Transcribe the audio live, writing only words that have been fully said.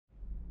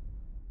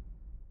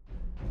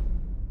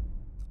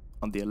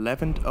On the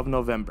 11th of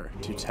November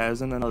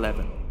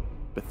 2011,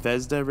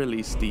 Bethesda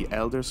released The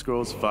Elder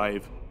Scrolls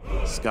V: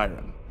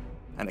 Skyrim,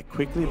 and it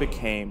quickly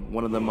became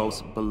one of the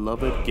most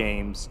beloved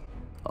games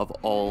of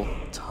all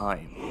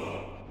time.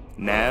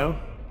 Now,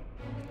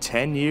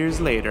 10 years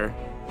later,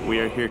 we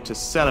are here to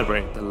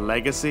celebrate the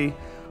legacy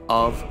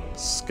of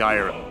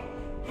Skyrim.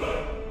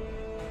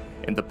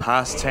 In the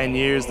past 10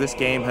 years, this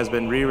game has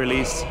been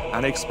re-released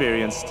and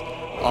experienced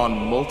on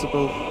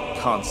multiple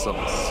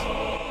consoles,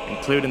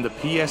 including the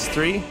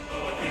PS3,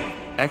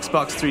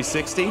 Xbox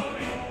 360,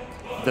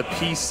 the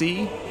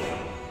PC,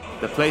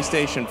 the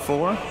PlayStation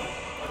 4,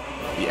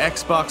 the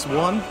Xbox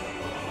One,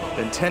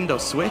 Nintendo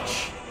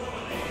Switch,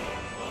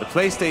 the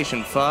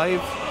PlayStation 5,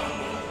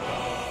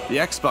 the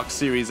Xbox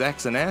Series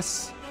X and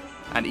S,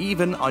 and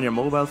even on your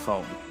mobile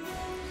phone.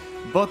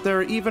 But there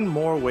are even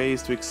more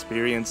ways to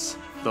experience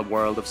the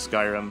world of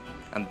Skyrim,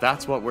 and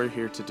that's what we're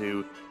here to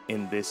do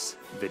in this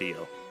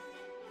video.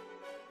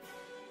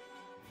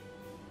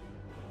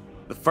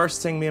 The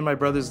first thing me and my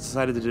brothers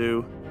decided to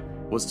do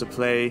was to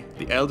play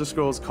The Elder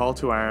Scrolls Call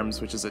to Arms,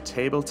 which is a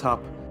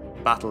tabletop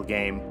battle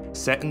game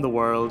set in the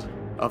world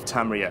of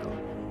Tamriel.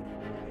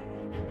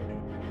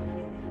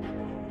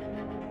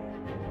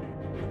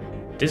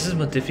 This is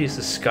Modiphius'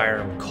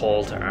 Skyrim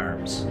Call to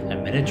Arms, a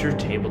miniature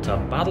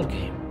tabletop battle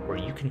game where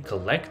you can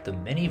collect the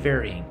many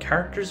varying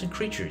characters and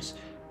creatures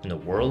in the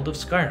world of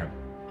Skyrim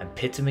and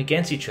pit them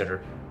against each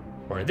other,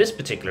 or in this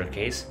particular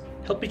case,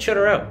 help each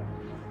other out.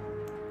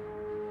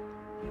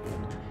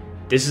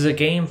 This is a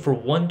game for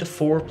 1 to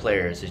 4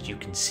 players. As you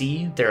can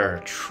see, there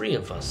are 3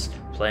 of us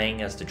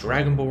playing as the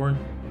Dragonborn,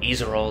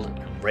 Iserald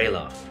and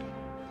Ralof.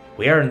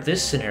 We are in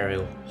this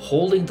scenario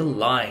holding the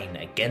line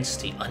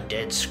against the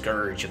undead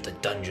scourge of the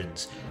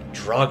dungeons,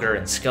 Draugr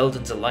and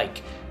skeletons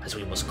alike, as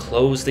we must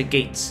close the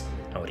gates,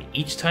 and with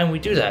each time we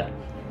do that,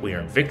 we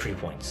earn victory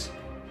points.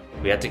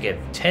 We had to get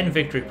 10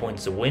 victory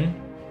points to win,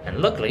 and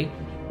luckily,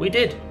 we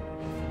did.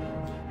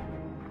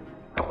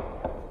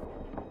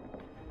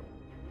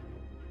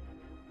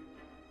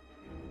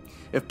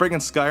 If bringing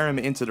Skyrim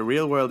into the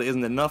real world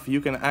isn't enough,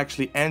 you can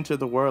actually enter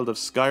the world of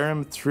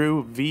Skyrim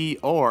through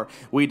VR.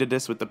 We did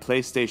this with the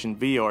PlayStation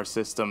VR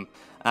system,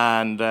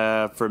 and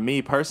for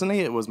me personally,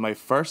 it was my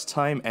first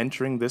time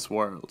entering this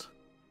world.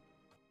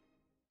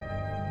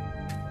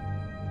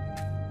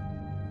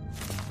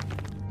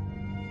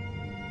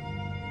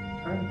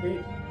 Turn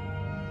page.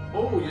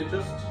 Oh, you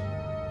just...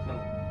 No.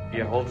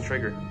 Yeah, hold the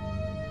trigger.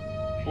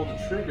 Hold the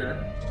trigger?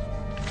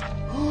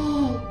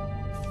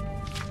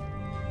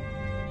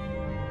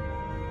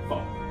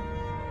 Fuck.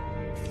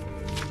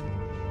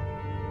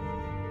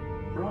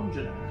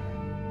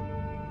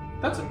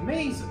 Bromjanar. That's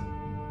amazing!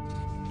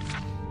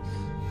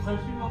 How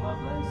did you know that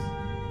place?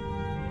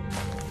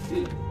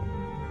 Dude.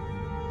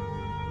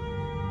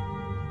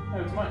 Hey,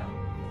 it's mine.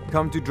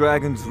 Come to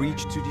Dragon's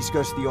Reach to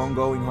discuss the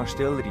ongoing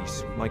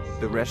hostilities, like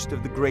the rest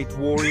of the great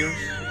warriors.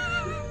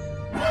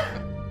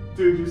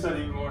 Dude, you said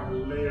even more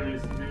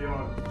hilarious than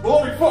beyond.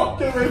 Holy fuck,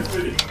 get away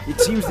from me! It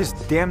seems this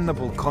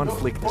damnable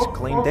conflict has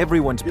claimed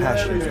everyone's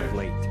passions of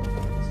late.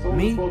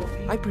 Me,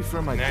 I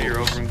prefer my Now you're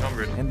books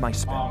over-encumbered. and my Oh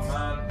spells.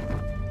 man.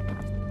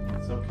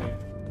 It's okay.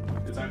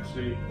 It's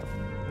actually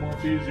much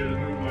easier to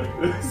move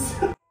like this.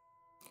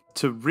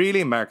 To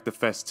really mark the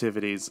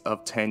festivities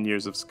of 10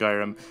 years of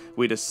Skyrim,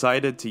 we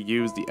decided to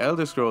use the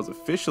Elder Scrolls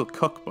official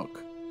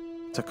cookbook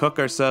to cook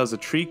ourselves a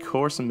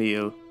 3-course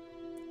meal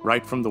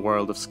right from the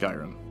world of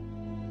Skyrim.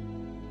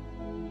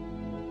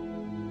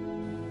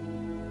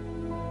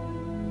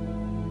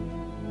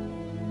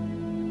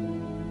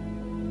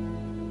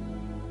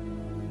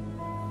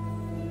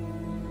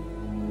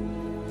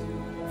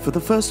 For the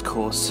first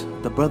course,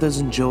 the brothers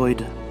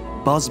enjoyed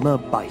Bosmer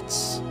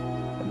Bites,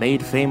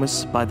 made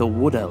famous by the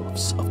Wood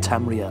Elves of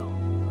Tamriel.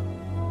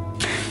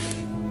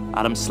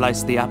 Adam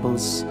sliced the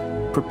apples,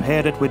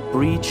 prepared it with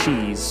brie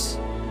cheese.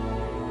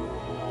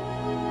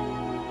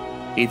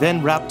 He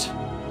then wrapped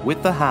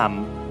with the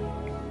ham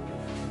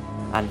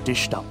and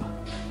dished up.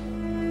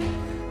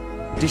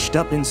 Dished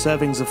up in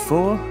servings of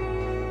 4,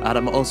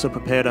 Adam also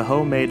prepared a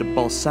homemade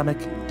balsamic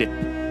dip.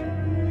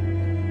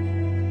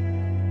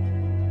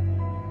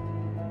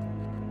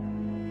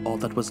 All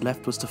that was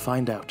left was to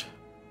find out.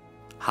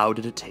 How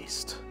did it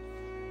taste?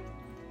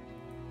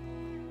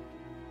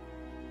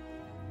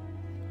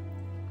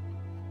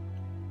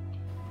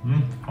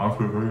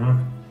 Actually very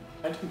nice.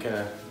 I think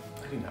that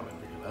went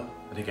really well.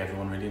 I think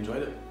everyone really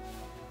enjoyed it.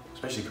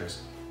 Especially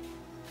Chris.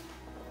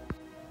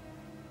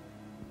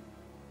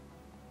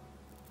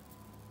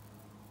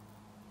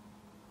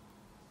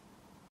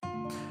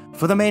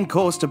 For the main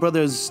course, the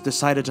brothers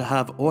decided to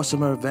have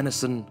Orsimer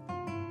venison,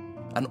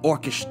 an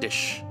orcish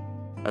dish.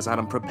 As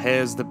Adam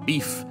prepares the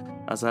beef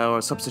as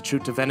our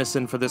substitute to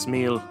venison for this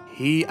meal,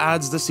 he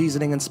adds the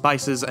seasoning and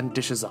spices and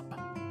dishes up.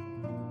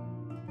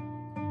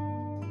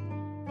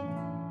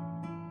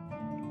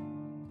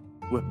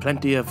 With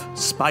plenty of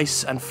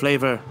spice and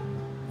flavor,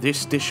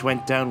 this dish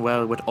went down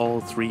well with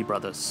all 3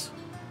 brothers.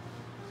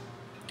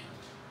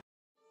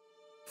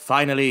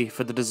 Finally,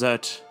 for the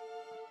dessert,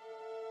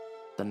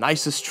 the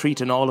nicest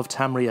treat in all of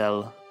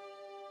Tamriel,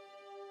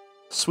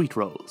 sweet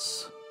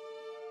rolls.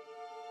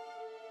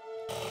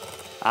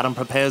 Adam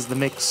prepares the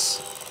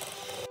mix,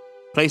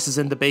 places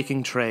in the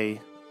baking tray,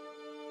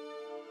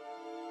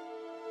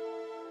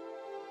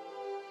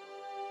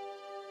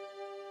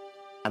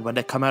 and when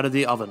they come out of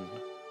the oven,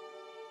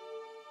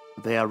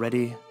 they are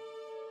ready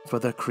for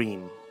the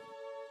cream.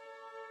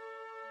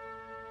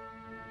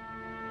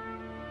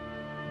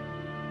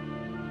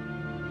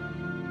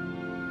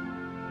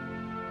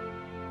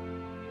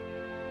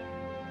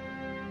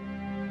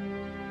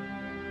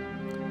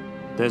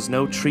 There's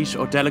no treat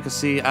or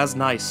delicacy as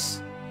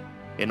nice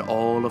in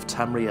all of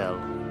Tamriel.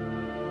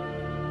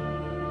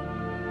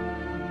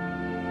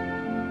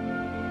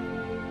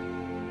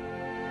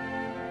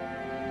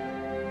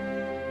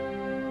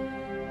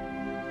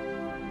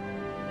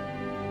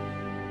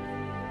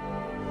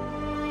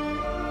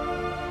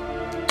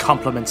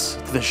 Compliments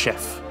to the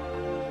chef.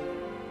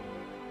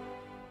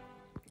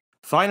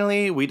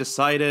 Finally, we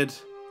decided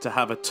to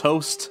have a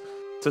toast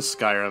to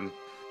Skyrim.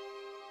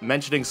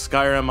 Mentioning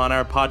Skyrim on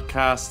our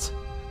podcast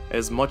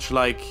is much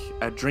like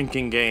a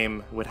drinking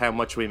game with how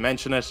much we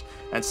mention it,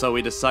 and so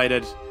we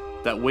decided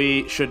that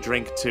we should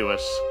drink to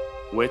it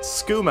with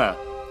skooma,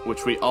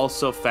 which we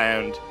also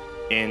found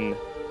in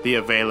the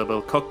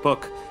available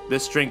cookbook.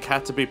 This drink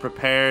had to be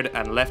prepared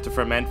and left to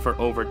ferment for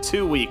over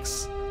 2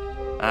 weeks,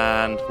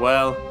 and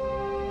well,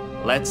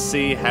 let's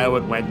see how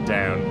it went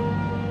down.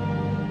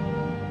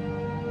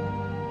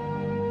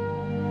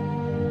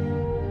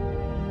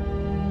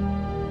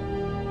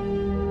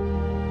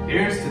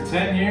 Here's to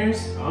 10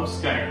 years of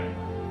Skyrim.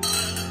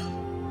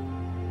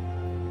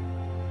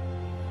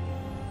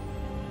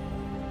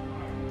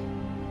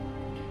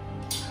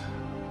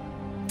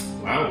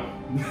 Wow.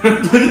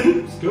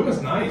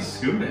 Scuba's nice.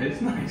 Scuba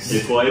is nice.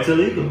 It's why it's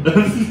illegal.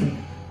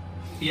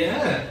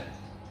 Yeah.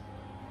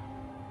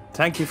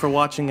 Thank you for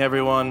watching,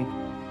 everyone,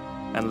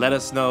 and let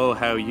us know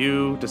how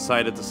you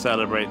decided to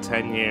celebrate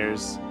 10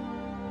 years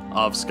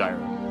of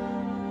Skyrim.